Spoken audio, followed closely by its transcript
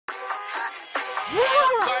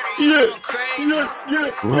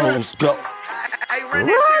Rose go. Hey, run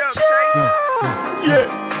that shit up, Chase. Yeah.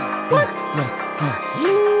 What?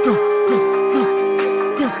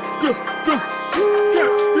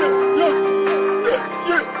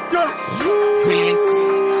 This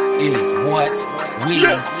is what we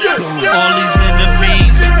do. All these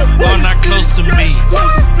enemies are not close to me,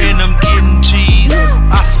 and I'm getting cheese.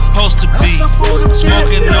 I supposed to be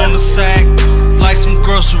smoking on the sack like some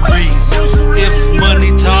groceries. If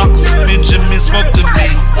money talks, Benjamin spoke to me.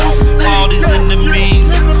 All these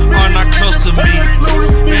enemies are not close to me,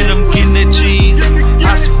 and I'm getting that cheese.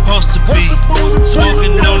 I supposed to be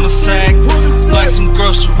smoking on the sack like some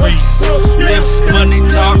groceries. If money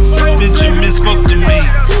talks, Benjamin spoke to me.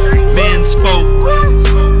 Ben spoke.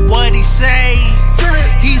 What he say?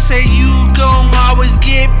 He say you gon' always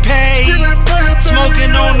get paid.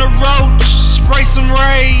 Smoking on the roach, spray some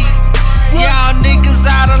rays. Y'all niggas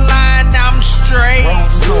out of line, I'm straight.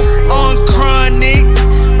 On chronic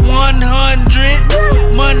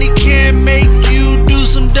 100. Money can make you do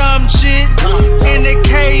some dumb shit. In the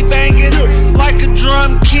K banging like a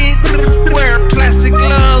drum kit. Wear plastic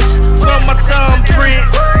gloves for my thumbprint.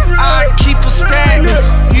 I keep a stack,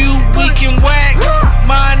 you weak and whack.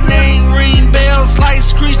 My name ring bells like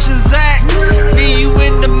Screech and Zach. Then you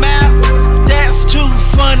in the map, that's too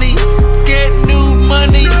funny. Get new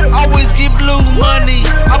money, always get blue money.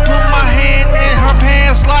 I put my hand in her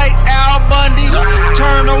pants like Al Bundy.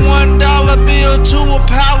 Turn a $1 bill to a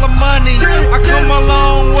pile of money. I come a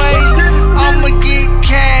long way, I'ma get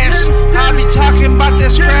cash. I be talking about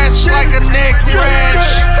that scratch like a neck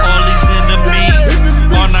rash. All these enemies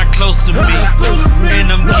are not close to me,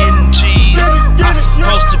 and I'm getting cheese. I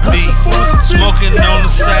supposed to be smoking on the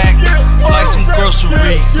sack like some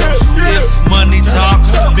groceries. If money talks,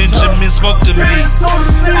 Benjamin spoke to me.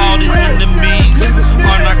 All these enemies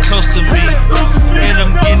are not close to me, and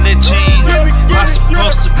I'm getting that cheese. I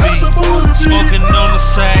supposed to be smoking on the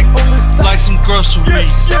sack like some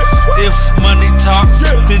groceries. If money talks,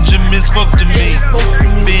 Benjamin spoke to me.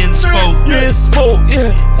 Ben spoke. Ben spoke, yeah.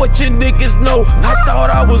 What you niggas know? I thought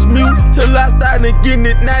I was mute till I started getting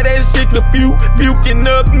it. Now that shit compute. Puking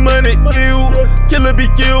up money, ew. Killer be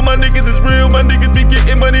killed, my niggas is real. My niggas be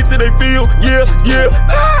getting money till they feel. Yeah, yeah.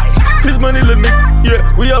 His money, little nigga. Yeah,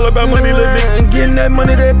 we all about money, little nigga. Getting that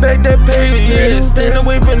money, that back, that pay. Yeah, stand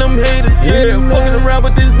away from them haters. Yeah, fucking around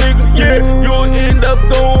with this nigga. Yeah, you'll end up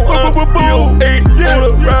going you ain't on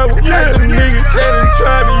the ride with them niggas that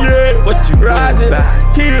try me. Yeah, what you rising?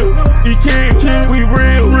 Kill, he kill. We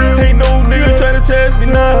real. Ain't no nigga trying to test me.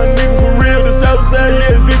 Nah, nigga for real. The Southside,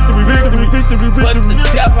 yeah, victory. But the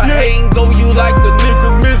devil ain't go you like the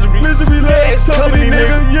nigga misery. Last company,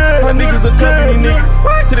 nigga. Yeah, my niggas are company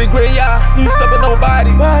niggas. To the grave, you ain't stopping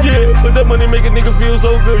nobody. Yeah, but that money make a nigga feel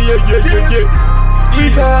so good. Yeah. We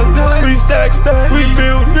pile, we stack, we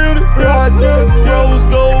build it. Rogerz, Rose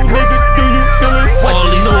gold, nigga, do you feel it? What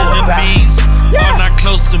you know about? All these enemies are not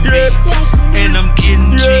close to me, and I'm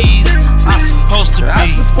getting cheese. I supposed to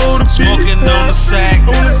be smoking on the sack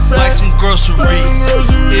like some groceries.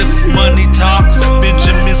 If money talks,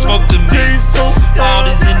 Benjamin spoke to me. All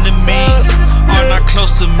these enemies are not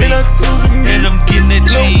close to me, and I'm getting that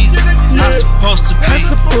cheese. I supposed to be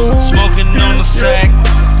smoking on the sack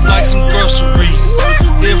like some groceries.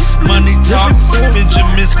 If money talks,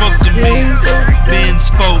 Benjamin spoke to me. Ben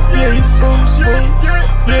spoke. Yeah, he spoke.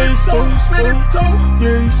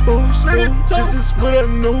 This is what I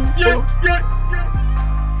know.